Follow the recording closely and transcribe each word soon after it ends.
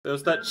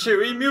There's that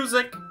cheery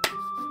music.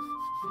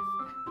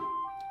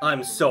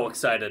 I'm so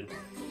excited.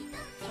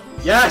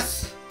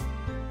 Yes!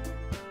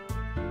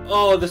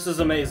 Oh, this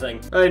is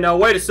amazing. Hey, now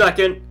wait a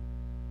second.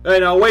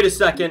 Hey, now wait a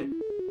second.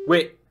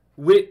 Wait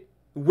a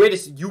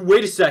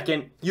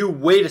second. You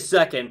wait a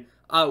second.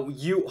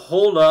 You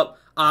hold up.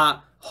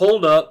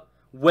 Hold up.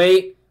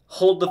 Wait.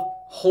 Hold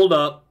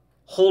up.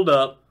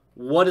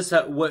 What is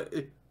that? What?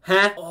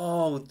 Huh?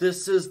 Oh,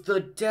 this is the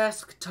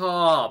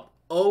desktop.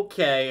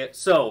 Okay,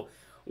 so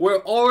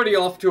we're already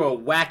off to a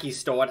wacky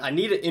start. I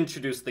need to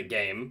introduce the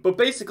game. But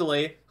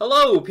basically,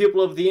 hello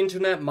people of the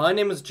internet, my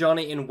name is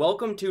Johnny and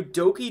welcome to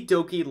Doki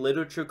Doki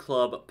Literature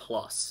Club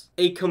Plus.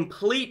 A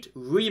complete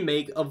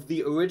remake of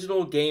the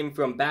original game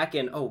from back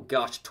in, oh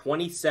gosh,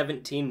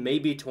 2017,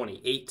 maybe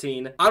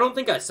 2018. I don't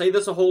think I say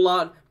this a whole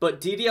lot,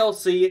 but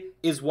DDLC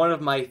is one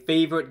of my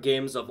favorite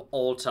games of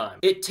all time.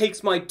 It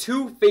takes my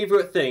two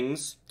favorite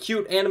things,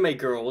 cute anime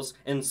girls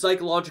and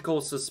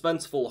psychological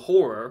suspenseful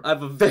horror, I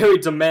have a very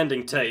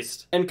demanding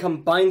taste, and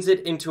combines it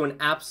into an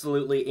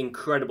absolutely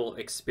incredible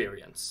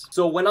experience.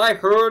 So when I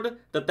heard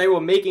that they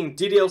were making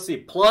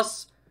DDLC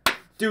Plus,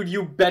 dude,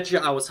 you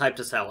betcha I was hyped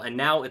as hell, and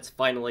now it's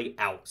finally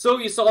out. So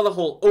you saw the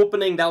whole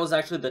opening, that was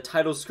actually the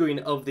title screen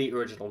of the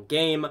original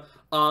game,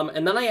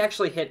 and then I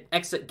actually hit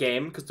exit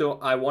game, because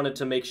I wanted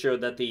to make sure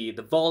that the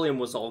volume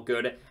was all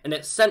good, and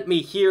it sent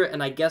me here,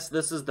 and I guess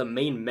this is the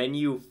main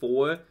menu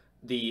for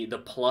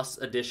the Plus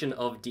edition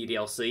of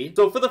DDLC.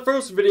 So for the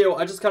first video,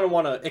 I just kind of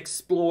want to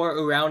explore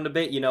around a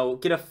bit, you know,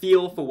 get a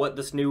feel for what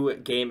this new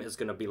game is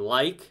going to be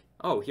like.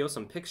 Oh, here's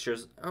some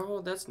pictures.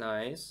 Oh, that's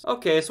nice.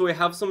 Okay, so we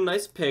have some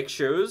nice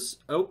pictures.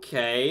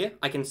 Okay.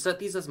 I can set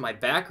these as my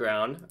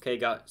background. Okay,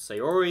 got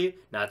Sayori,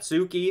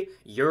 Natsuki,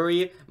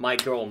 Yuri, my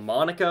girl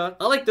Monica.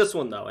 I like this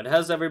one, though. It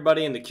has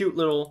everybody in the cute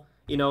little,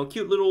 you know,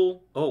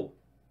 oh,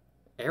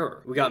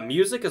 error. We got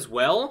music as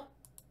well.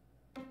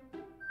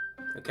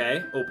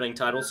 Okay, opening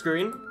title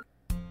screen.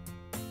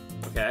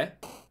 Okay.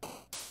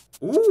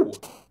 Ooh!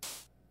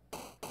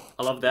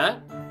 I love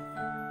that.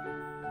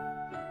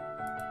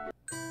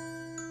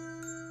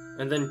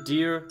 And then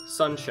Dear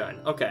Sunshine.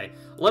 Okay,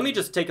 let me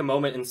just take a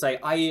moment and say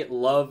I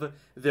love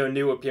their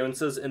new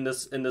appearances in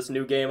this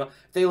new game.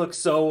 They look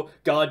so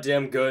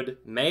goddamn good.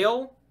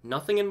 Mail?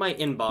 Nothing in my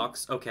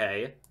inbox.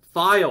 Okay.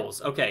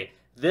 Files. Okay.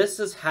 This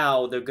is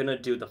how they're gonna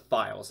do the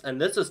files.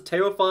 And this is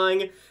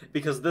terrifying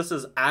because this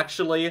is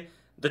actually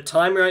the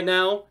time right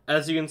now,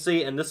 as you can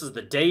see, and this is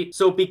the date.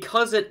 So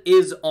because it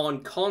is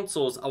on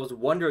consoles, I was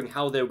wondering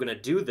how they were gonna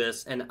do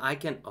this, and I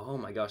can, oh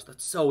my gosh,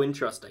 that's so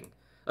interesting.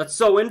 That's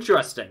so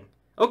interesting.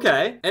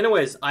 Okay,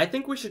 anyways, I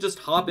think we should just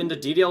hop into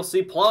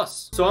DDLC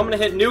Plus. So I'm gonna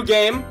hit new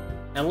game,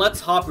 and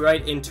let's hop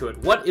right into it.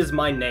 What is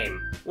my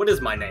name? What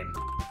is my name?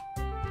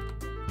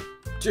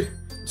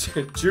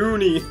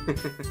 Junie.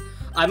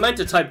 I meant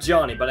to type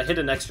Johnny, but I hit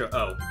an extra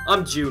O.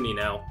 I'm Junie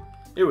now.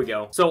 Here we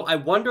go. So I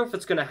wonder if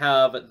it's gonna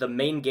have the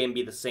main game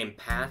be the same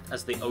path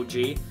as the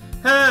OG.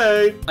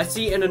 Hey! I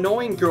see an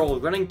annoying girl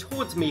running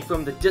towards me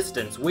from the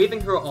distance, waving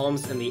her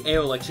arms in the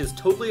air like she's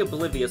totally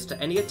oblivious to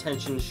any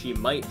attention she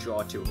might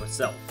draw to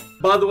herself.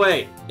 By the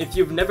way, if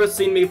you've never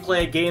seen me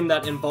play a game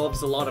that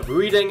involves a lot of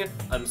reading,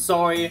 I'm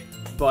sorry,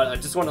 but I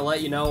just want to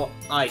let you know,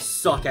 I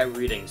suck at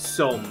reading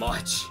so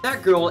much.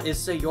 That girl is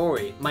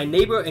Sayori, my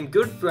neighbor and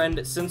good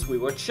friend since we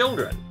were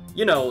children.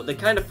 You know, the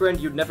kind of friend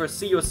you'd never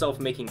see yourself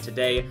making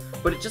today,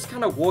 but it just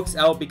kind of works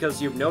out because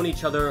you've known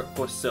each other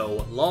for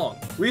so long.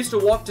 We used to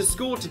walk to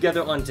school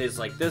together on days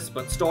like this,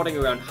 but starting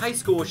around high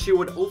school, she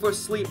would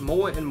oversleep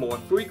more and more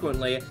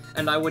frequently,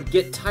 and I would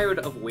get tired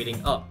of waiting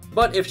up.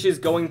 But if she's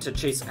going to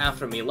chase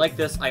after me like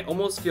this, I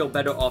almost feel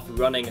better off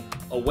running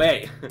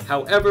away.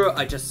 However,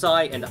 I just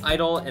sigh and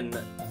idle in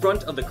the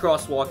front of the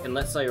crosswalk and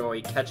let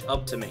Sayori catch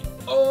up to me.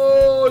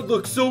 Oh, it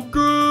looks so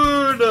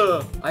good!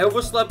 I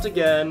overslept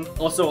again.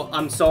 Also,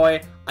 I'm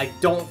sorry, I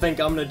don't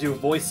think I'm gonna do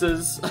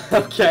voices.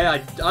 Okay,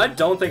 I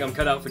don't think I'm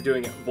cut out for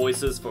doing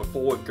voices for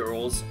 4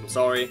 girls. I'm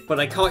sorry. But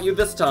I caught you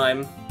this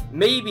time.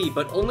 Maybe,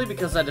 but only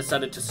because I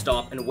decided to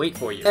stop and wait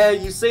for you.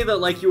 You say that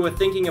like you were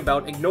thinking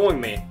about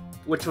ignoring me,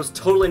 which was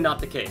totally not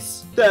the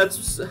case.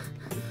 That's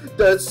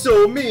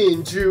so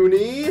mean,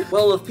 Junie.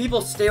 Well, if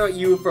people stare at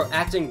you for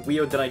acting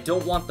weird, then I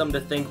don't want them to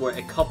think we're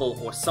a couple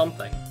or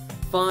something.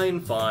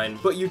 Fine, fine.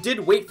 But you did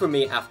wait for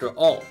me after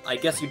all. I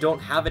guess you don't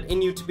have it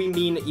in you to be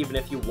mean even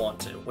if you want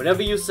to.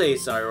 Whatever you say,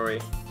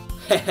 Sayori.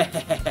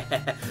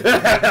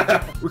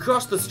 We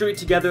cross the street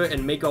together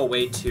and make our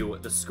way to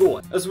the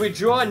school. As we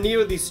draw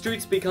near, the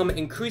streets become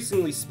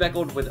increasingly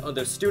speckled with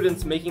other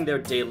students making their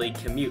daily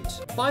commute.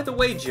 By the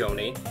way,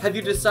 Joni, have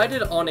you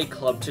decided on a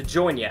club to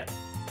join yet?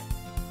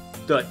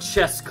 The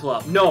chess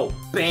club. No,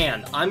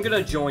 band. I'm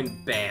gonna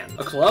join band.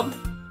 A club?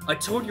 I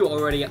told you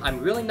already,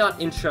 I'm really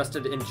not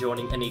interested in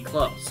joining any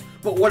clubs.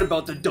 But what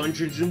about the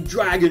Dungeons and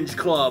Dragons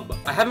club?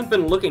 I haven't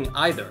been looking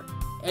either.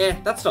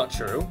 That's not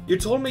true. You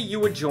told me you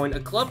would join a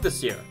club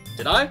this year.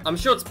 Did I? I'm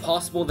sure it's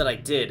possible that I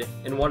did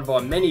in one of our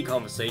many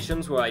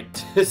conversations where I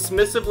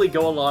dismissively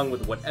go along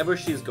with whatever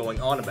she's going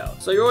on about.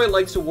 Sayori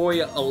likes to worry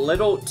a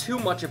little too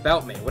much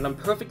about me when I'm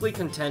perfectly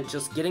content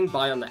just getting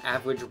by on the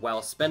average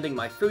while spending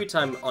my free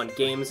time on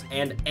games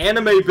and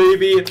anime,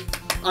 baby!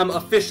 I'm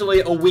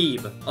officially a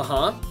weeb.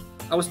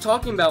 I was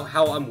talking about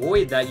how I'm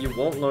worried that you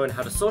won't learn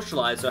how to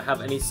socialize or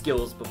have any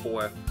skills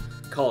before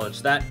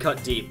college. That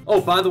cut deep.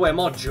 Oh, by the way, I'm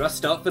all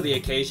dressed up for the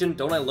occasion.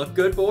 Don't I look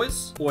good,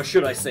 boys? Or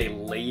should I say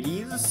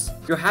ladies?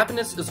 Your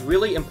happiness is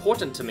really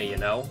important to me, you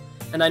know?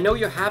 And I know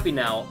you're happy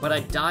now, but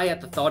I die at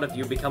the thought of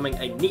you becoming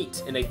a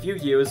NEET in a few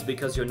years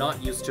because you're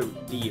not used to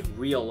the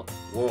real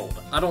world.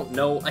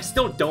 I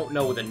still don't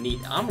know the NEET.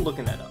 I'm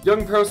looking that up.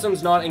 Young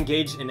persons not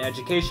engaged in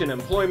education,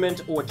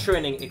 employment, or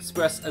training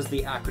expressed as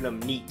the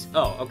acronym NEET.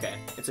 Oh, okay.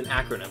 It's an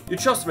acronym. You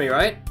trust me,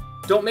 right?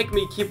 Don't make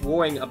me keep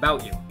worrying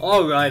about you.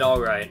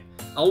 Alright.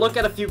 I'll look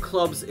at a few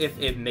clubs if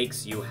it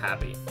makes you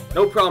happy.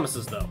 No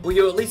promises though. Will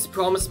you at least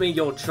promise me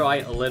you'll try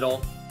a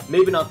little?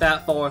 Maybe not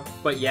that far,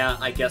 but yeah,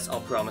 I guess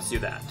I'll promise you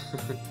that.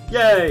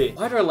 Yay!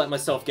 Why did I let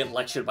myself get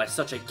lectured by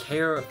such a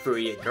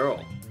carefree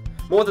girl?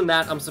 More than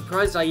that, I'm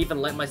surprised I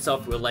even let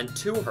myself relent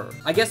to her.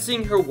 I guess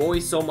seeing her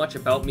worry so much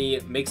about me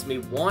makes me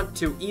want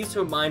to ease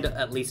her mind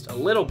at least a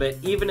little bit,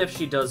 even if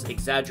she does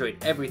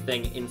exaggerate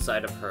everything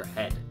inside of her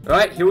head.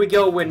 Alright, here we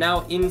go. We're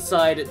now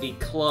inside the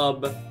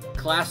club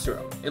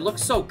classroom. It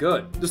looks so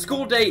good. The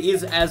school day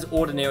is as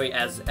ordinary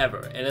as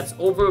ever, and it's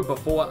over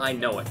before I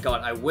know it.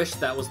 God, I wish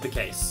that was the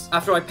case.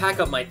 After I pack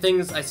up my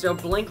things, I stare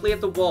blankly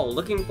at the wall,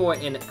 looking for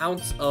an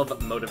ounce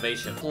of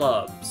motivation.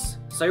 Clubs.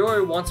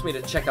 Sayori wants me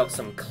to check out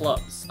some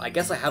clubs. I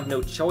guess I have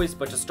no choice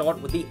but to start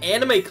with the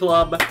anime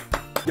club.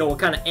 Yo, what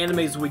kind of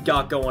animes we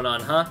got going on,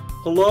 huh?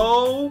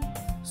 Hello?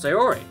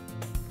 Sayori.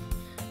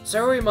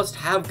 Sayori must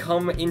have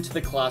come into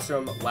the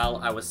classroom while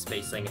I was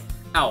spacing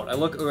out. I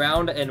look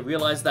around and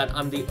realize that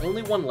I'm the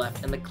only one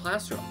left in the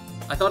classroom.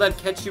 I thought I'd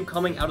catch you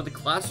coming out of the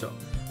classroom,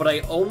 but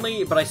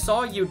I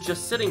saw you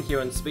just sitting here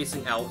and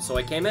spacing out, so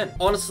I came in.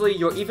 Honestly,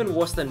 you're even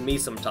worse than me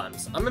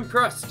sometimes. I'm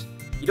impressed.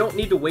 You don't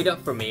need to wait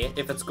up for me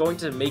if it's going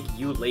to make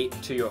you late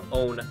to your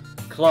own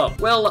club.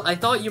 Well, I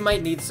thought you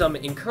might need some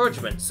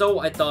encouragement, so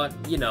I thought,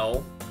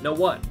 know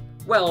what?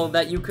 Well,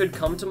 that you could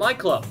come to my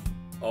club.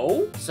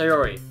 Oh?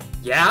 Sayori.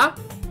 Yeah?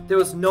 There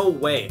was no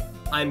way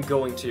I'm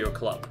going to your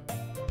club.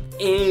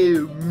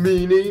 Ew,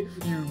 meanie,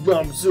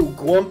 I'm so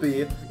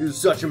grumpy, you're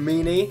such a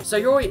meanie.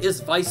 Sayori is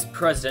vice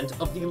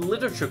president of the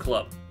literature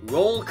club.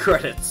 Roll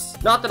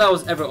credits. Not that I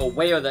was ever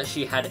aware that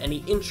she had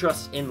any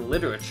interest in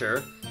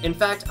literature. In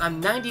fact, I'm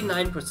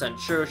 99%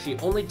 sure she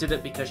only did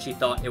it because she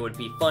thought it would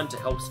be fun to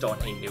help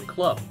start a new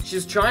club.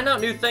 She's trying out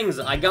new things,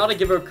 I gotta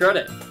give her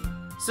credit.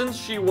 Since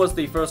she was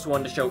the first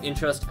one to show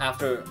interest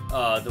after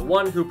the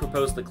one who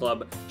proposed the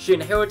club, she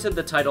inherited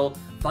the title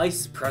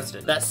Vice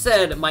President. That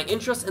said, my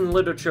interest in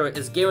literature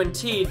is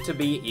guaranteed to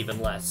be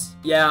even less.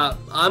 Yeah,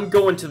 I'm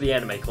going to the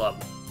anime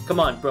club. Come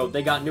on, bro,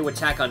 they got new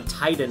Attack on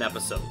Titan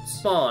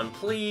episodes. Come on,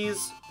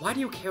 please. Why do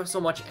you care so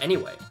much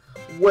anyway?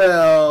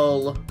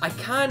 Well, I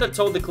kinda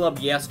told the club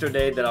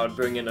yesterday that I would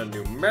bring in a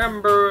new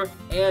member,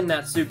 and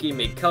Natsuki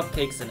made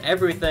cupcakes and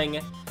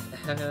everything.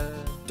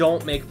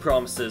 Don't make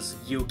promises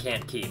you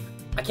can't keep.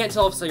 I can't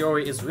tell if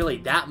Sayori is really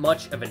that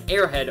much of an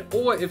airhead,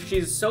 or if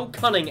she's so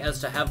cunning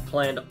as to have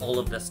planned all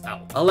of this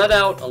out. I'll let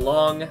out a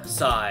long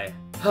sigh.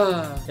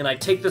 And I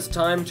take this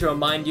time to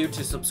remind you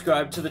to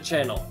subscribe to the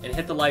channel and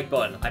hit the like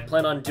button. I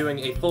plan on doing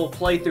a full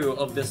playthrough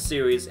of this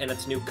series and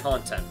its new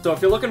content. So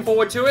if you're looking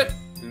forward to it,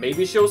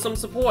 maybe show some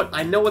support.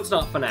 I know it's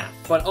not FNAF,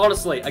 but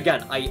honestly,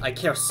 again, I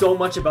care so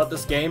much about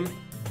this game,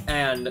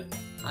 and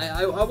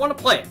I want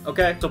to play it,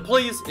 okay? So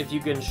please, if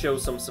you can show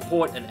some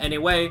support in any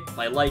way,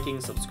 by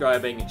liking,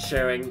 subscribing,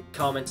 sharing,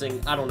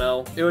 commenting, I don't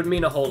know, it would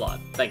mean a whole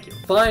lot. Thank you.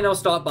 Fine, I'll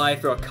stop by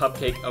for a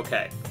cupcake,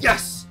 okay.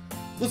 Yes!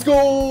 Let's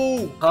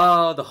go!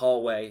 Ah, the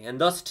hallway, and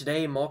thus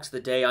today marks the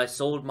day I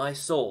sold my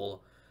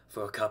soul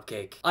for a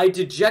cupcake. I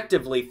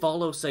dejectively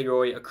follow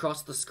Sayori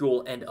across the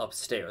school and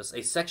upstairs,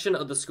 a section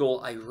of the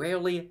school I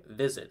rarely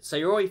visit.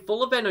 Sayori,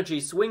 full of energy,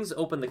 swings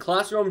open the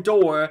classroom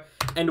door,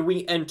 and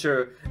we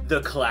enter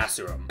the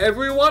classroom.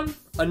 Everyone,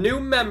 a new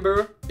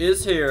member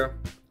is here.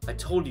 I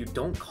told you,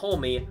 don't call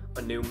me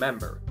a new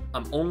member.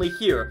 I'm only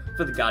here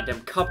for the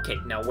goddamn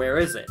cupcake. Now, where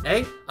is it,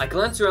 eh? I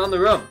glance around the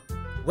room.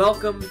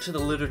 Welcome to the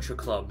literature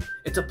club.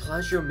 It's a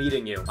pleasure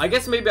meeting you. I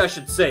guess maybe I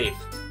should save.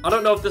 I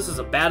don't know if this is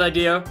a bad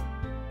idea,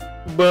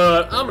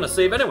 but I'm gonna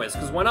save anyways,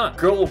 because why not?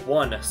 Girl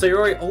 1,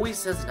 Sayori always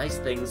says nice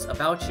things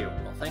about you.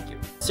 Well, thank you.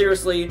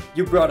 Seriously,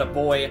 you brought a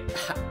boy.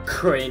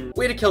 Cringe.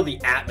 Way to kill the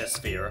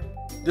atmosphere.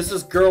 This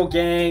is Girl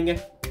Gang.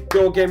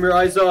 Girl Gang, your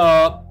eyes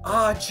up.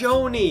 Ah,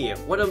 Joni.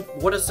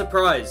 What a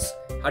surprise.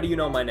 How do you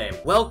know my name?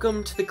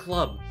 Welcome to the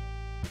club.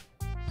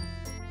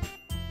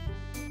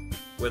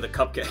 With the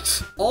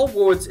cupcakes. All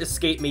words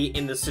escape me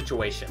in this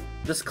situation.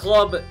 This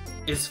club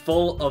is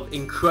full of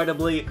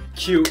incredibly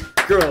cute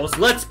girls.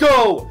 Let's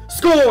go!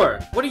 Score!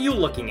 What are you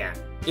looking at?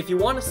 If you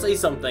want to say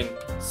something,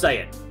 say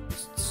it.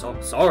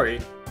 Sorry.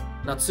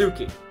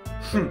 Natsuki.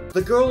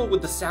 The girl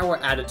with the sour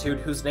attitude,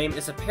 whose name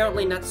is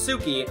apparently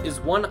Natsuki, is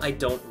one I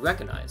don't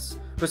recognize.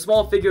 Her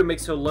small figure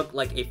makes her look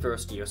like a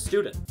first-year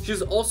student.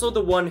 She's also the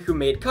one who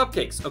made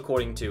cupcakes,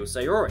 according to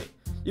Sayori.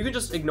 You can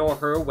just ignore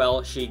her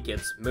when she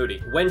gets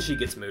moody.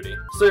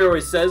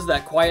 Sayori says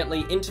that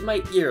quietly into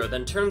my ear,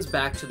 then turns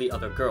back to the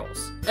other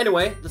girls.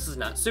 Anyway, this is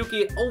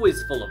Natsuki,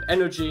 always full of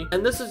energy,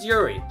 and this is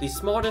Yuri, the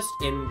smartest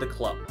in the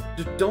club.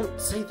 Don't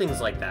say things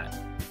like that.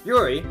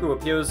 Yuri, who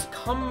appears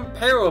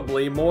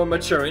comparably more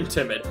mature and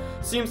timid,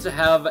 seems to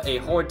have a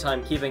hard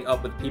time keeping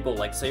up with people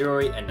like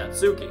Sayori and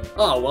Natsuki.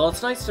 Oh, well,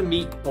 it's nice to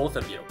meet both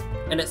of you.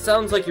 And it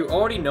sounds like you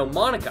already know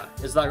Monika,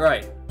 is that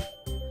right?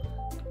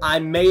 I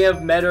may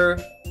have met her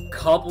a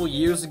couple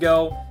years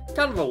ago.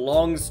 Kind of a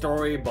long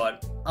story,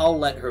 but I'll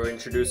let her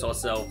introduce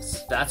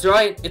ourselves. That's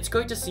right, it's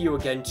great to see you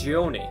again,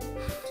 Gioni.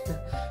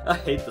 I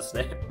hate this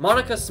name.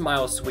 Monika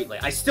smiles sweetly.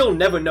 I still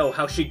never know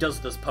how she does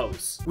this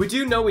pose. We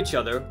do know each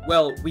other.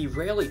 Well, we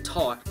rarely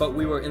talk, but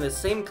we were in the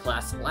same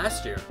class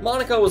last year.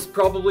 Monika was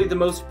probably the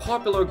most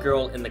popular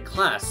girl in the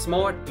class.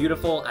 Smart,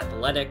 beautiful,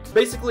 athletic,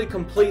 basically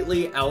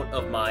completely out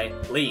of my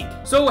league.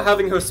 So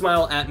having her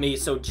smile at me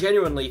so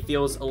genuinely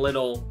feels a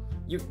little...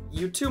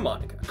 You too,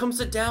 Monika. Come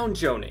sit down,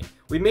 Joni.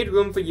 We made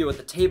room for you at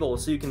the table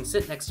so you can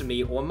sit next to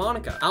me or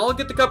Monika. I'll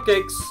get the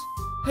cupcakes.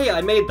 Hey,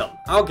 I made them.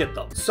 I'll get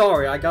them.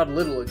 Sorry, I got a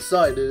little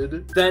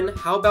excited. Then,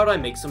 how about I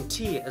make some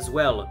tea as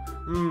well?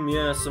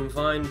 Yeah, some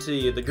fine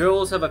tea. The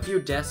girls have a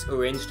few desks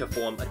arranged to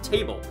form a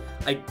table.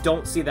 I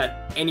don't see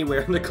that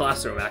anywhere in the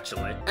classroom,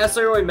 actually. As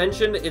Sayori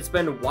mentioned, it's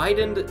been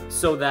widened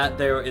so that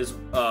there is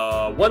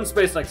one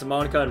space next to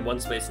Monika and one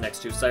space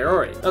next to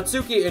Sayori.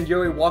 Natsuki and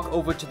Yuri walk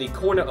over to the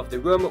corner of the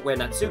room where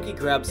Natsuki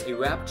grabs a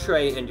wrapped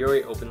tray and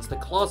Yuri opens the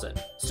closet.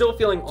 Still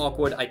feeling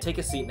awkward, I take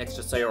a seat next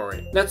to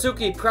Sayori.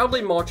 Natsuki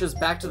proudly marches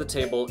back to the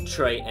table,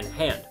 tray in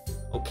hand.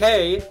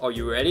 Okay, are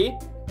you ready?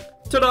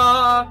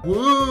 Ta-da!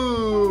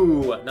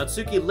 Woo!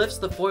 Natsuki lifts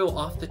the foil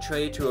off the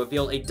tray to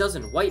reveal a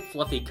dozen white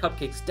fluffy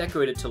cupcakes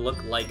decorated to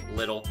look like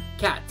little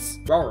cats.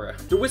 Rawr.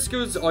 The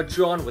whiskers are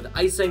drawn with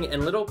icing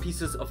and little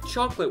pieces of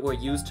chocolate were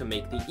used to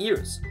make the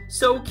ears.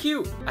 So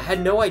cute! I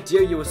had no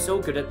idea you were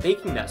so good at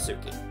baking,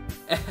 Natsuki.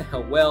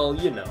 Well,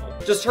 you know.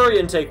 Just hurry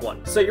and take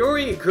one.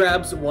 Sayori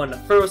grabs one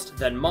first,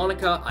 then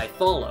Monika, I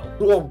follow.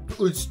 Oh,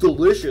 it's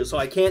delicious,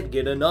 I can't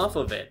get enough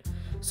of it.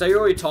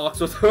 Sayori talks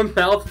with her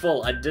mouth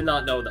full, I did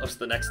not know that was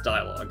the next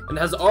dialogue, and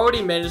has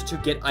already managed to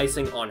get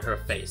icing on her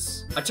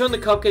face. I turn the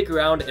cupcake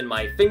around in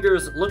my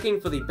fingers,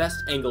 looking for the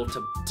best angle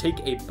to take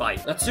a bite.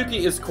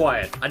 Natsuki is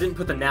quiet. I didn't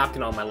put the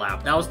napkin on my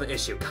lap. That was the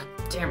issue. God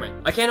damn it.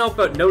 I can't help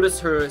but notice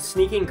her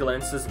sneaking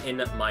glances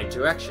in my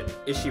direction.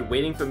 Is she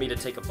waiting for me to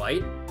take a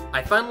bite?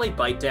 I finally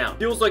bite down.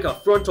 Feels like a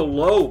frontal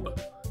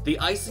lobe. The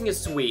icing is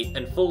sweet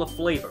and full of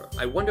flavor.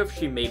 I wonder if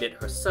she made it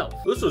herself.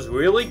 This was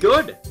really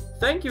good.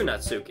 Thank you,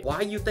 Natsuki. Why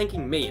are you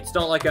thanking me? It's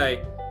not like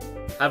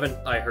haven't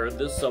I heard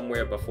this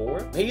somewhere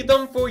before? Made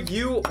them for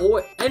you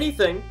or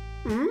anything.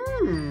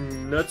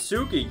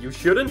 Natsuki, you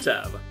shouldn't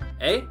have.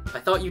 Eh? I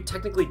thought you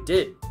technically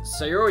did.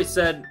 Sayori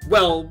said,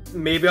 well,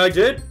 maybe I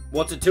did.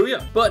 What's it to you?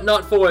 But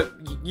not for,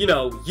 you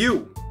know,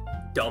 you,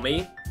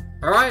 dummy.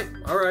 Alright.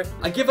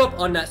 I give up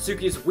on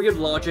Natsuki's weird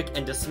logic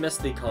and dismiss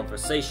the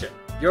conversation.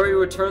 Yuri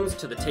returns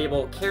to the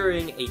table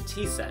carrying a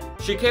tea set.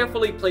 She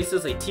carefully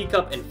places a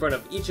teacup in front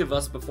of each of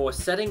us before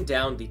setting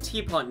down the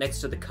teapot next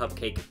to the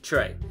cupcake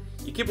tray.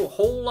 You keep a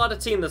whole lot of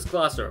tea in this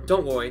classroom.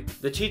 Don't worry,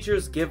 the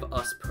teachers give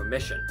us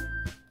permission.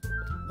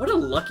 What a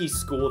lucky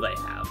school they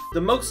have. The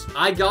most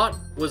I got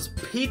was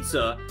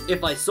pizza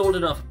if I sold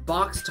enough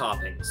box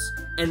toppings.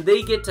 And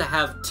they get to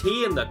have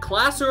tea in the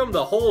classroom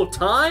the whole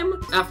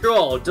time? After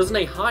all, doesn't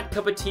a hot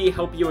cup of tea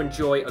help you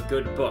enjoy a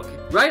good book?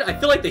 Right? I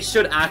feel like they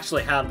should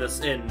actually have this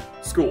in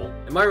school.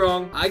 Am I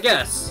wrong? I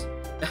guess.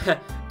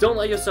 Don't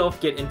let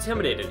yourself get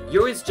intimidated.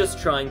 Yuri's just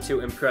trying to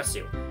impress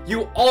you.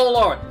 You all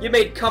are! You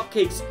made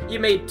cupcakes, you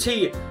made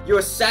tea,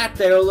 you're sat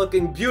there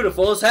looking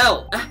beautiful as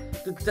hell!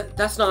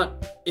 That's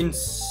not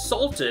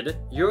insulted.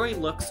 Yuri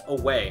looks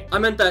away. I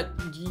meant that,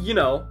 you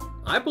know,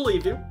 I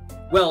believe you.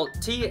 Well,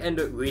 tea and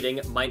reading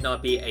might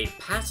not be a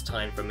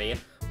pastime for me,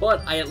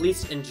 but I at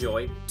least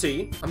enjoy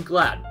tea. I'm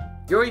glad.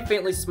 Yuri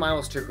faintly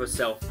smiles to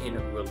herself in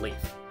relief.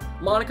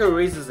 Monika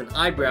raises an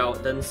eyebrow,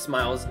 then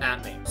smiles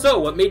at me. So,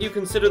 what made you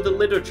consider the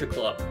literature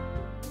club?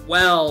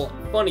 Well,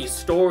 funny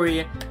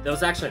story. There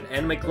was actually an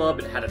anime club.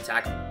 It had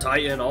Attack on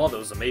Titan, all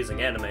those amazing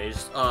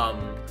animes.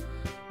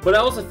 But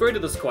I was afraid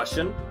of this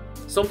question.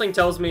 Something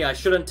tells me I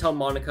shouldn't tell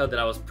Monika that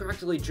I was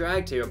practically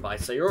dragged here by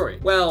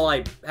Sayori. Well,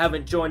 I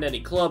haven't joined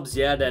any clubs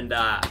yet, and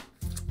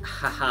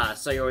haha,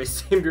 Sayori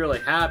seemed really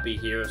happy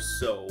here,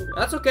 so...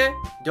 That's okay.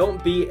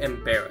 Don't be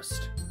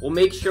embarrassed. We'll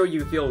make sure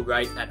you feel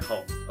right at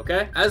home,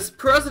 okay? As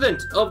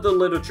president of the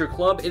literature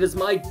club, it is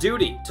my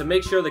duty to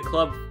make sure the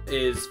club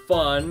is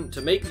fun,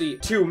 to make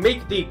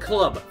the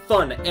club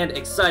fun and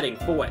exciting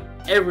for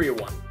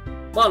everyone.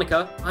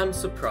 Monika, I'm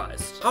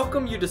surprised. How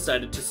come you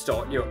decided to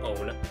start your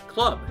own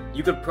club?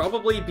 You could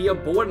probably be a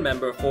board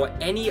member for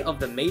any of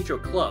the major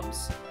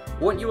clubs.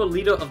 Weren't you a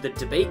leader of the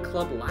debate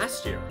club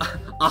last year?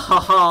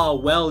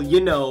 Ahaha, well,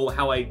 you know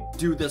how I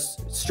do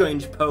this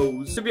strange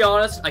pose. To be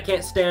honest, I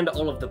can't stand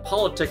all of the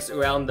politics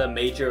around the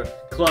major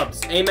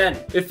clubs. Amen.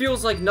 It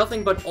feels like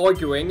nothing but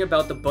arguing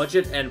about the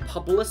budget and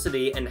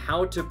publicity and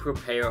how to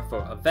prepare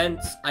for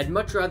events. I'd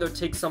much rather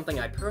take something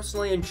I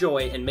personally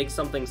enjoy and make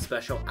something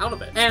special out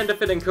of it. And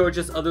if it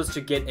encourages others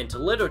to get into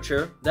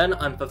literature, then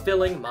I'm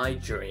fulfilling my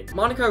dream.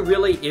 Monica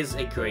really is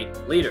a great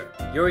leader.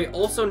 Yuri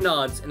also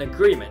nods in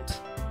agreement.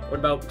 What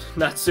about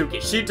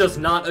Natsuki? She does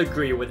not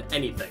agree with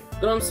anything.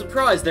 But I'm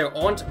surprised there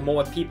aren't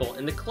more people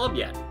in the club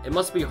yet. It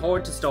must be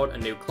hard to start a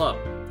new club.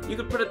 You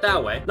could put it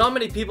that way. Not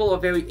many people are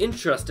very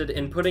interested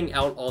in putting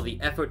out all the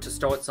effort to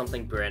start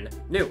something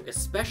brand new,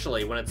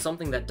 especially when it's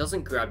something that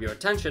doesn't grab your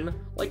attention,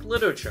 like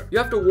literature. You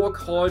have to work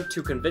hard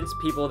to convince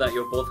people that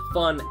you're both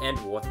fun and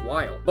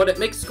worthwhile. But it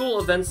makes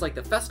school events like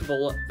the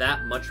festival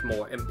that much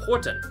more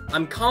important.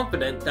 I'm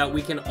confident that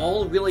we can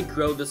all really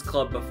grow this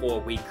club before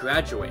we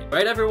graduate.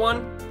 Right,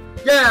 everyone?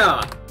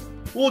 Yeah!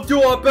 We'll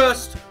do our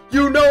best!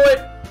 You know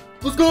it!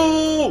 Let's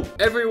go!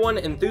 Everyone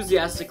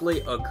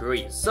enthusiastically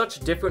agrees.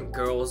 Such different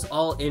girls,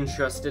 all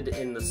interested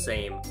in the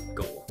same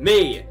goal.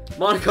 Me!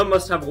 Monica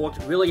must have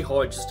worked really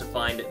hard just to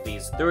find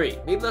these three.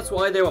 Maybe that's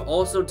why they were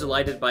also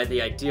delighted by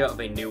the idea of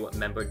a new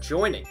member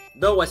joining.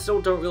 Though I still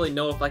don't really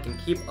know if I can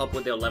keep up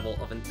with their level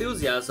of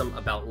enthusiasm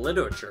about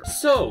literature.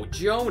 So,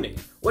 Joni,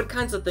 what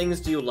kinds of things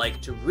do you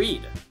like to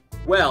read?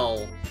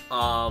 Well,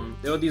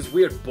 there are these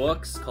weird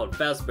books called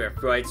Fazbear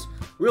Frights.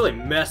 Really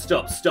messed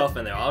up stuff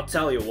in there, I'll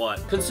tell you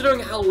what. Considering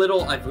how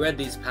little I've read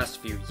these past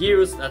few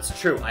years, that's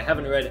true. I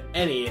haven't read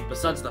any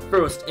besides the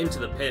first Into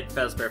the Pit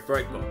Fazbear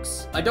Fright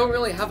books. I don't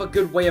really have a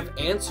good way of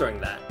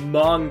answering that.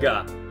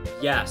 Manga.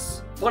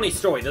 Yes. Funny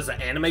story, there's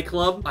an anime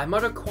club? I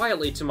mutter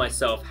quietly to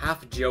myself,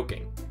 half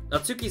joking.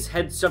 Natsuki's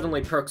head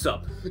suddenly perks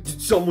up.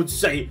 Did someone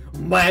say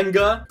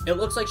manga? It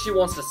looks like she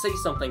wants to say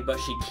something, but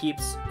she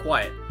keeps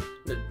quiet.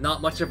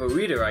 Not much of a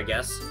reader, I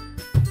guess.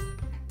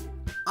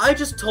 I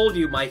just told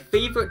you my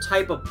favorite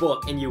type of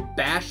book and you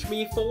bash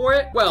me for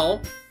it?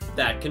 Well,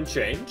 that can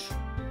change.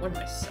 What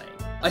am I saying?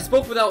 I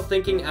spoke without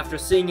thinking after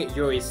seeing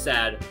Yuri's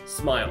sad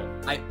smile.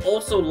 I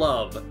also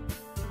love...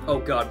 oh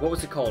god, what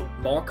was it called?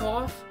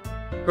 Markov?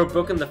 Her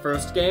book in the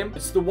first game?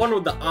 It's the one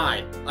with the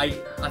eye.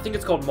 I think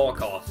it's called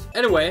Markov.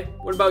 Anyway,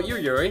 what about you,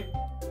 Yuri?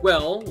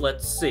 Well,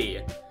 let's see.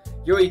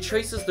 Yuri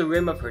traces the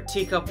rim of her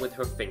teacup with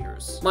her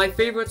fingers. My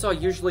favorites are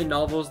usually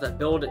novels that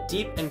build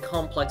deep and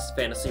complex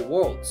fantasy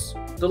worlds.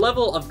 The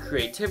level of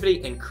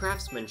creativity and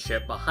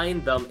craftsmanship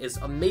behind them is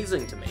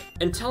amazing to me,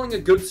 and telling a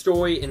good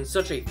story in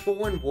such a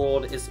foreign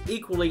world is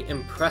equally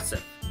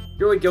impressive.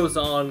 Yuri goes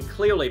on,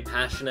 clearly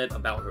passionate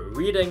about her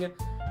reading.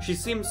 She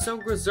seems so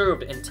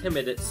reserved and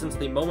timid since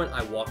the moment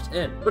I walked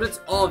in, but it's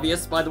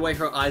obvious by the way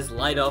her eyes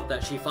light up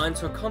that she finds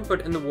her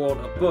comfort in the world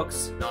of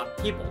books, not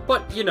people.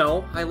 But, you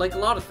know, I like a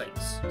lot of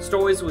things.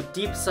 Stories with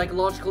deep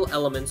psychological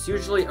elements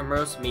usually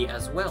immerse me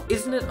as well.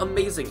 Isn't it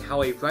amazing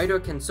how a writer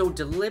can so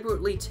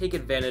deliberately take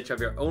advantage of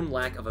your own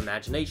lack of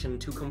imagination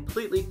to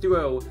completely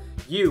throw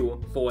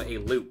you for a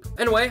loop?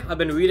 Anyway, I've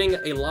been reading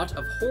a lot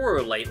of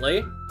horror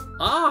lately.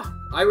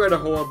 I read a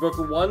horror book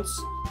once.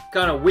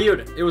 Kinda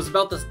weird. It was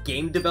about this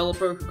game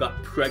developer who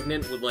got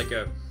pregnant with like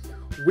a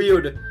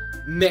weird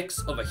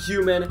mix of a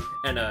human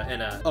and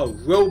a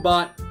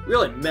robot.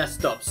 Really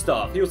messed up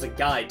stuff. He was a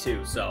guy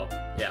too, so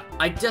yeah.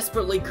 I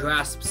desperately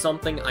grasp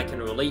something I can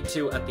relate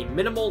to at the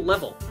minimal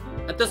level.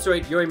 At this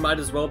rate, Yuri might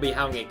as well be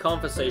having a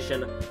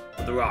conversation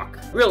with a rock.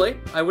 Really?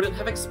 I wouldn't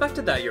have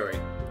expected that, Yuri.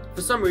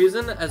 For some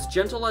reason, as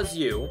gentle as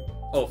you...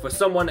 oh, for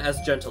someone as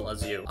gentle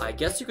as you. I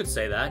guess you could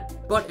say that.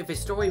 But if a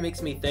story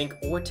makes me think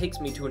or takes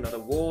me to another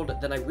world,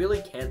 then I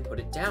really can't put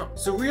it down.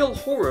 Surreal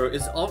horror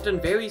is often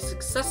very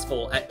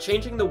successful at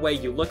changing the way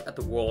you look at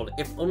the world,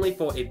 if only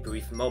for a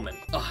brief moment.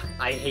 Ugh,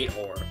 I hate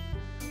horror.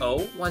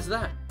 Oh, why's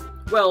that?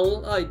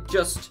 Well,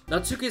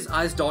 Natsuki's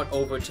eyes dart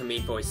over to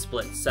me for a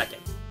split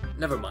second.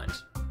 Never mind.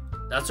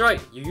 That's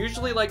right, you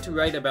usually like to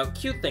write about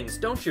cute things,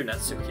 don't you,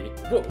 Natsuki?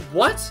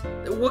 What?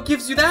 What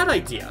gives you that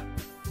idea?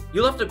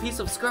 You left a piece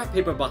of scrap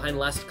paper behind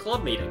last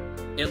club meeting.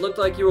 It looked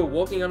like you were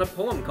working on a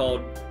poem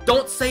called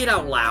Don't Say It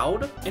Out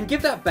Loud! And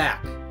give that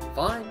back.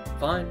 Fine.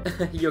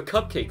 Your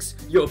cupcakes,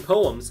 your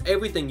poems,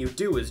 everything you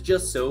do is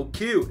just so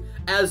cute.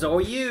 As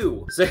are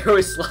you.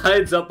 Sayori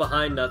slides up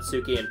behind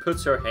Natsuki and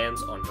puts her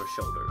hands on her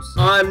shoulders.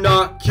 I'm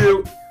not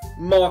cute.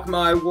 Mark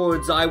my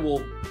words, I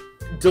will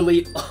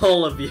delete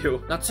all of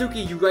you.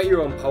 Natsuki, you write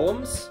your own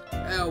poems?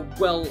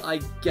 Well, I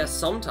guess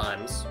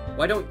sometimes.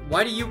 Why do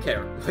you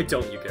care? Why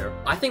don't you care?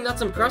 I think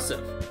that's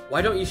impressive.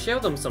 Why don't you share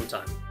them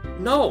sometime?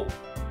 No!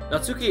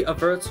 Natsuki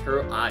averts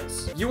her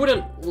eyes. You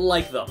wouldn't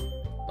like them.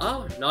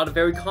 Ah, not a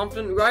very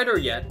confident writer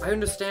yet. I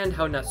understand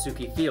how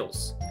Natsuki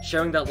feels.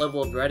 Sharing that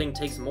level of writing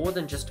takes more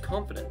than just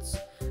confidence.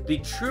 The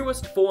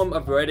truest form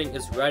of writing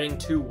is writing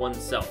to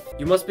oneself.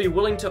 You must be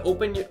willing to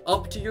open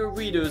up to your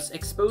readers,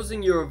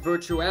 exposing your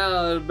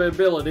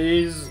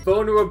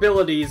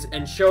vulnerabilities,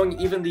 and showing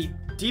even the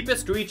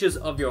deepest reaches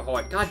of your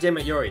heart. God damn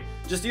it, Yuri.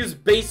 Just use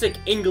basic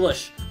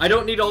English. I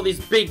don't need all these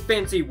big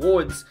fancy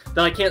words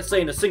that I can't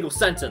say in a single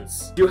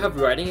sentence. Do you have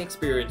writing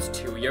experience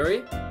too,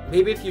 Yuri?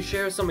 Maybe if you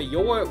share some of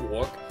your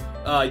work,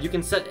 you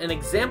can set an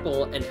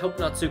example and help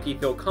Natsuki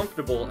feel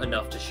comfortable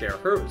enough to share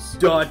hers. ...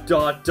 Well, I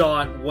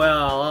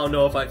don't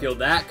know if I feel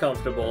that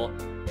comfortable.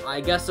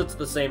 I guess it's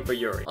the same for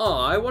Yuri. Oh,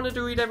 I wanted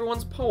to read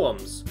everyone's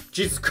poems.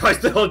 Jesus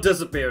Christ, they all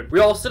disappeared. We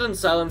all sit in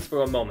silence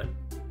for a moment.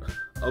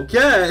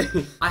 Okay.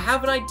 I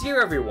have an idea,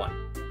 everyone. ...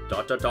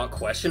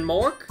 Question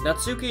mark?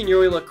 Natsuki and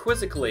Yuri look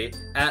quizzically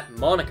at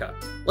Monica.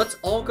 Let's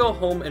all go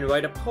home and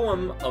write a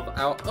poem of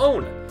our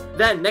own.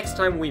 Then, next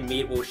time we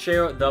meet, we'll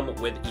share them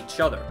with each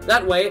other.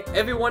 That way,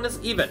 everyone is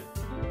even.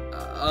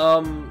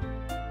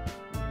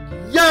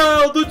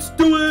 Yeah, let's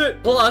do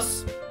it!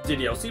 Plus,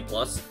 DDLC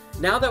plus,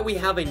 now that we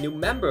have a new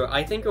member,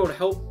 I think it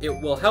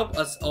will help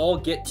us all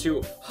get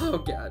to... Oh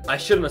god. I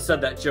shouldn't have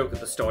said that joke at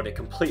the start, it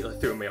completely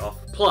threw me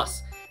off.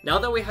 Plus, now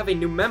that we have a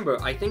new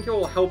member, I think it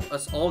will help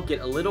us all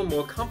get a little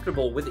more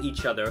comfortable with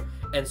each other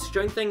and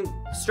strengthen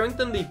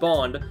the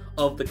bond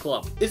of the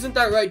club. Isn't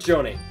that right,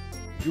 Joni?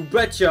 You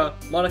betcha!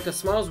 Monica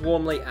smiles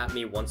warmly at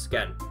me once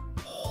again.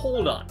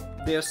 Hold on,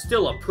 there's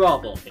still a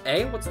problem.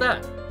 Eh? What's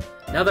that?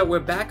 Now that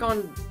we're back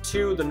on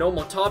to the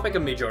normal topic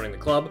of me joining the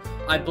club,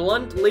 I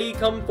bluntly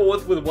come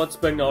forth with what's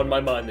been on my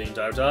mind the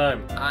entire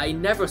time. I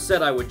never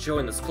said I would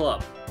join this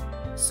club.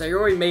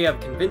 Sayori may have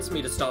convinced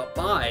me to stop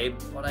by,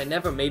 but I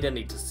never made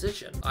any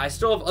decision. I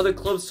still have other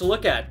clubs to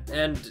look at,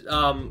 and,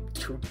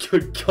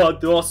 good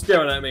god, they're all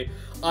staring at me.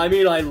 I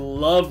mean, I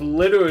love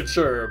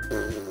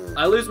literature.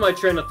 I lose my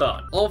train of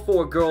thought. All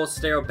four girls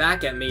stare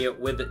back at me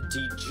with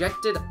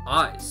dejected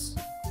eyes.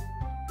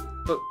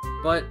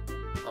 But,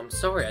 I'm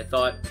sorry, I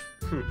thought,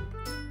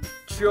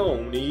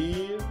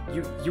 Joni,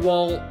 you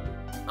all...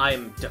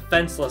 I'm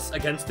defenseless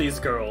against these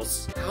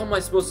girls. How am I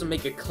supposed to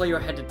make a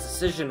clear-headed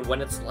decision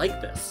when it's like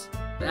this?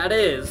 That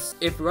is,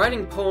 if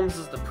writing poems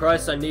is the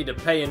price I need to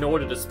pay in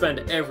order to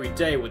spend every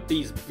day with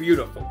these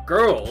beautiful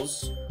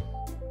girls...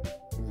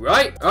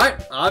 Right,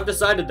 alright, I've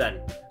decided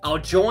then. I'll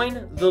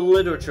join the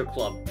literature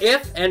club.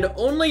 If, and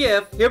only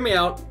if, hear me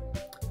out,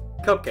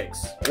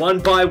 cupcakes. One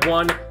by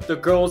one, the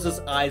girls'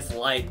 eyes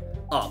light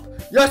up.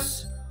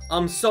 Yes!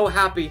 I'm so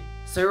happy.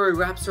 Sayori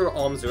wraps her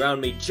arms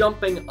around me,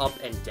 jumping up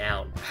and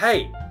down.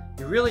 Hey,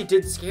 you really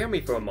did scare me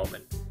for a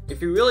moment.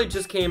 If you really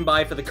just came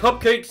by for the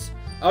cupcakes,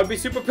 I would be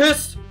super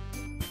pissed.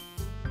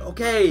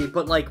 Okay,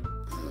 but like,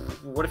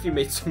 what if you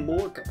made some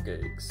more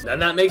cupcakes? Then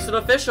that makes it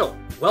official.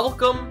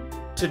 Welcome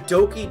to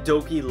Doki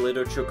Doki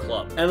Literature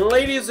Club. And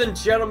ladies and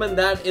gentlemen,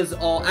 that is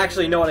all.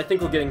 Actually, no, I think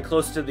we're getting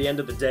close to the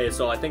end of the day,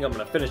 so I think I'm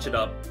gonna finish it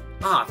up.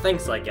 Ah,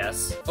 thanks, I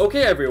guess.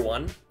 Okay,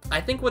 everyone. I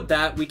think with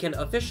that, we can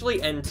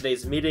officially end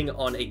today's meeting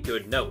on a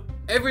good note.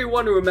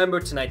 Everyone remember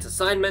tonight's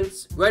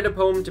assignments, write a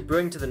poem to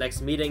bring to the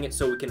next meeting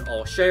so we can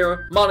all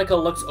share. Monica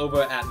looks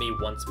over at me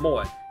once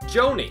more.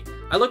 Joni,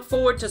 I look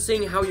forward to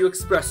seeing how you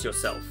express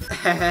yourself.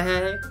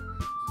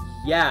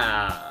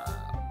 Yeah.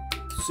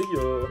 See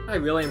ya. I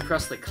really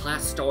impressed the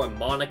class star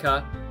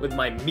Monica with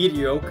my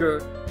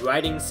mediocre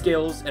writing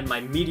skills and my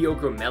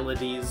mediocre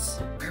melodies.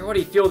 I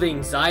already feel the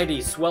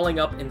anxiety welling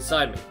up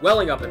inside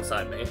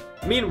me.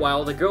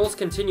 Meanwhile, the girls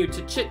continue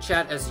to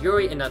chit-chat as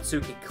Yuri and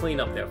Natsuki clean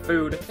up their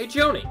food. Hey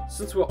Joni,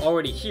 since we're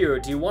already here,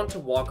 do you want to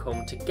walk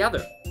home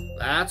together?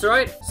 That's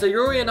right.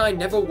 Sayori and I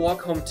never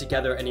walk home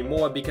together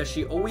anymore because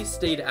she always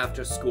stayed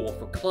after school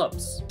for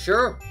clubs.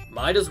 Sure,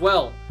 might as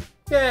well.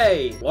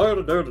 Yay!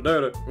 Walking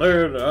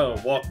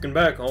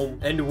back home.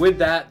 And with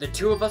that, the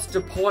two of us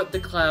depart the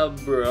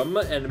club room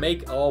and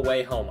make our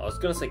way home. I was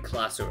gonna say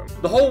classroom.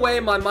 The whole way,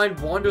 my mind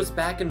wanders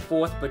back and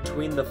forth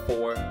between the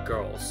four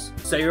girls.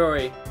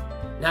 Sayori,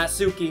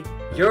 Natsuki,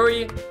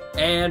 Yuri,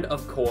 and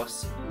of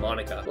course,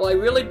 Monica. Will I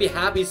really be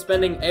happy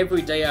spending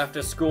every day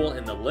after school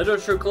in the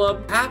literature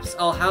club? Perhaps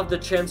I'll have the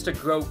chance to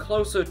grow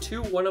closer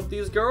to one of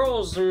these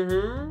girls.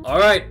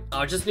 Alright,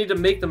 I'll just need to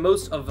make the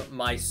most of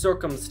my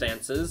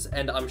circumstances,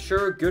 and I'm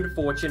sure good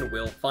fortune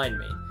will find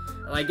me.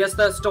 And I guess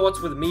that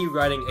starts with me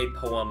writing a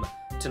poem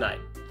tonight.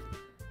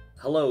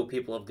 Hello,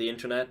 people of the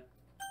internet.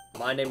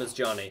 My name is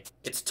Johnny.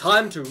 It's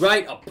time to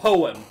write a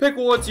poem. Pick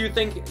words you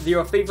think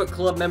your favorite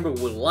club member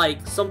will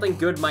like. Something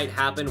good might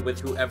happen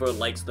with whoever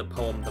likes the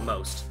poem the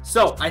most.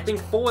 So, I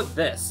think for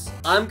this,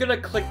 I'm gonna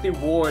click the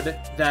word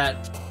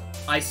that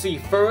I see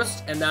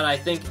first and that I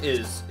think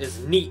is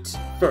neat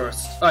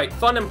first. Alright,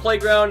 fun and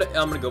playground.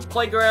 I'm gonna go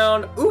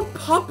playground. Ooh,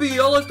 puppy!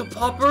 I like the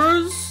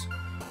puppers!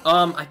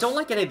 I don't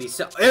like any of these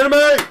anime!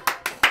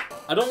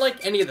 I don't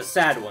like any of the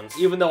sad ones,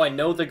 even though I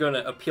know they're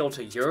gonna appeal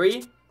to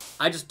Yuri.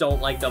 I just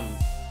don't like them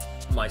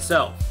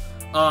myself.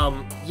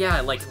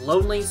 Yeah, like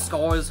lonely,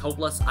 scars,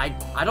 hopeless. I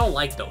don't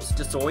like those.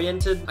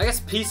 Disoriented. I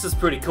guess peace is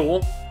pretty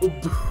cool.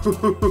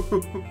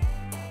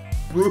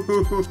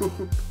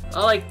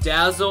 I like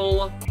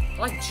dazzle. I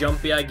like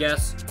jumpy, I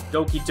guess.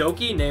 Doki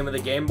Doki, name of the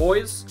Game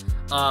Boys.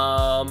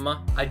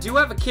 I do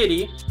have a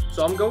kitty,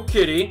 so I'm go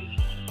kitty.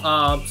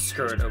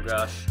 Skirt, oh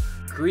gosh.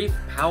 Grief,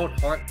 pout,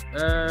 heart.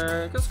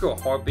 Let's go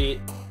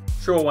heartbeat.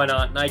 Sure, why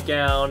not?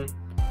 Nightgown.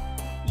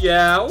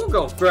 Yeah, we'll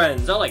go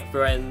friends. I like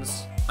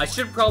friends. I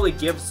should probably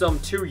give some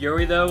to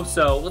Yuri, though,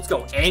 so let's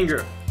go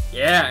anger.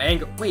 Yeah,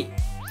 anger. Wait.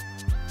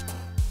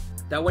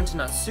 That went to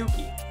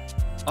Natsuki.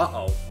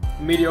 Uh-oh.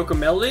 Mediocre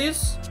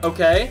melodies?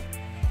 Okay.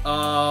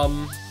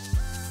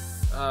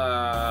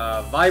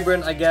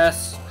 Vibrant, I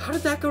guess. How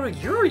did that go to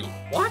Yuri?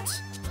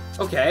 What?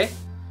 Okay.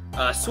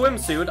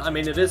 Swimsuit. I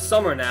mean, it is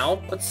summer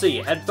now. Let's see.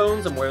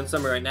 Headphones. I'm wearing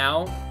some right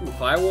now. Ooh,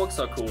 fireworks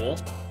are cool.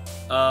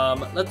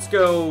 Let's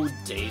go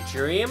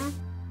Daydream.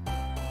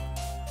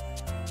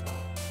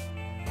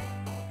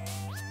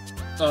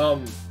 A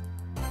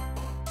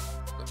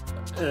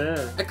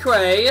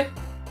Cray.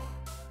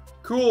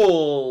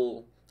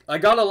 Cool. I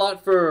got a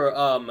lot for,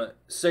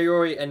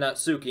 Sayori and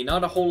Natsuki.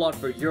 Not a whole lot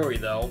for Yuri,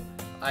 though.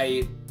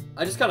 I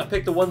just kind of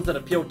picked the ones that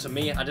appealed to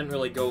me. I didn't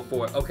really go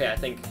for, okay, I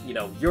think, you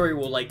know, Yuri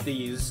will like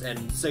these, and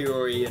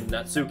Sayori and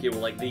Natsuki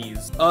will like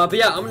these. But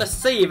yeah, I'm gonna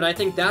save, and I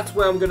think that's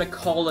where I'm gonna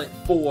call it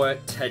for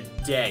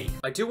today.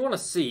 I do want to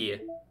see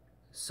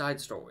side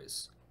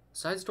stories.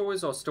 Side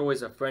stories are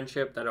stories of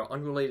friendship that are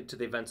unrelated to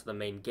the events of the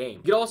main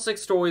game. Get all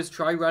 6 stories,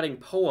 try writing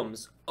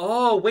poems.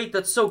 Oh, wait,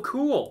 that's so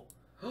cool!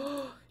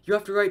 You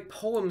have to write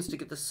poems to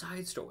get the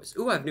side stories.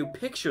 Ooh, I have new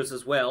pictures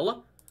as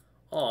well.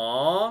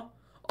 Aww.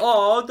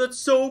 Aw, that's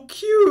so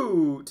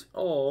cute!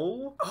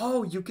 Oh.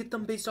 Oh, you get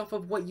them based off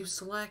of what you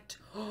select.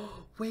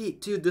 Oh,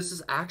 wait, dude, this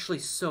is actually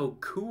so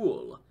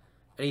cool.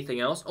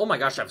 Anything else? Oh my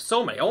gosh, I have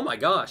so many. Oh my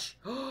gosh.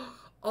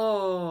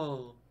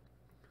 Oh.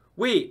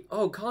 Wait,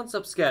 oh,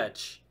 concept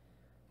sketch.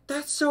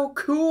 That's so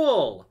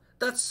cool!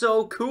 That's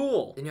so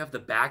cool! Then you have the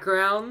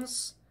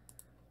backgrounds.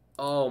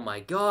 Oh my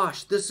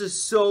gosh, this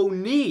is so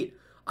neat!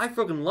 I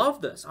freaking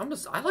love this.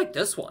 I like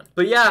this one.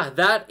 But yeah,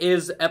 that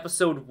is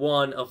episode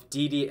 1 of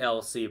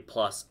DDLC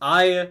Plus.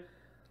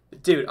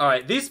 Dude,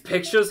 alright, these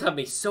pictures have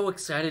me so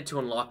excited to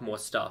unlock more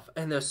stuff.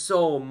 And there's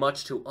so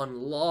much to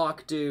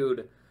unlock,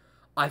 dude.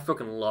 I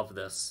freaking love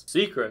this.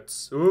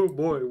 Secrets. Oh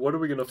boy, what are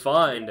we gonna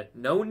find?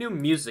 No new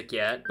music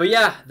yet. But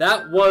yeah,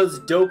 that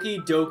was Doki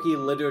Doki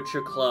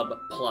Literature Club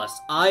Plus.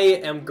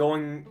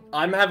 I'm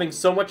having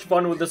so much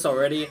fun with this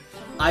already.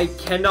 I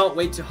cannot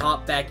wait to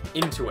hop back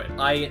into it.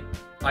 I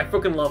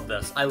freaking love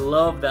this. I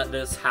love that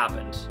this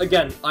happened.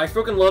 Again, I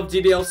freaking love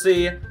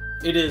DDLC.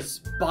 It is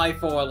by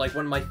far, like,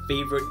 one of my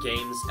favorite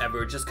games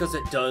ever, just because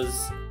it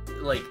does,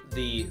 like,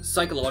 the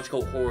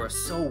psychological horror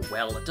so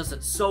well. It does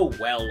it so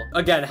well.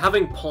 Again,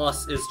 having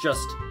Plus is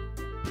just,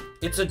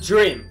 it's a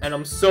dream, and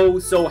I'm so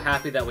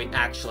happy that we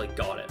actually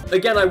got it.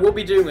 Again, I will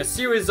be doing a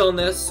series on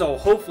this, so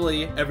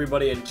hopefully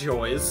everybody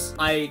enjoys.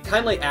 I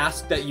kindly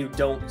ask that you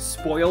don't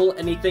spoil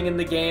anything in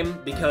the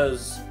game,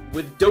 because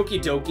with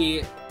Doki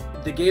Doki,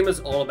 the game is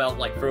all about,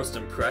 like, first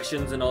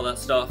impressions and all that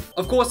stuff.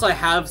 Of course, I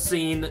have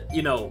seen,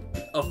 you know,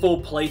 a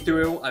full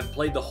playthrough. I've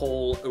played the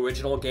whole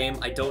original game.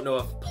 I don't know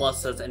if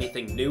Plus has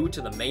anything new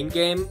to the main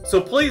game. So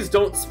please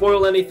don't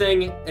spoil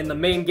anything in the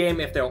main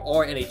game if there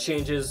are any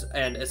changes,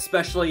 and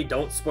especially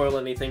don't spoil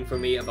anything for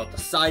me about the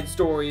side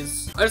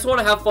stories. I just want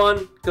to have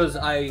fun, because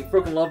I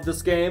freaking love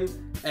this game,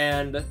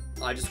 and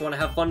I just want to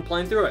have fun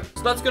playing through it.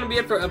 So that's going to be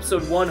it for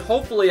episode 1.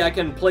 Hopefully I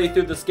can play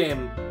through this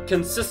game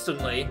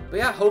consistently. But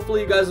yeah,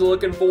 hopefully you guys are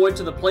looking forward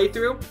to the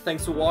playthrough.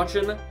 Thanks for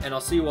watching, and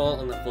I'll see you all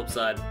on the flip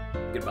side.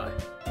 Goodbye.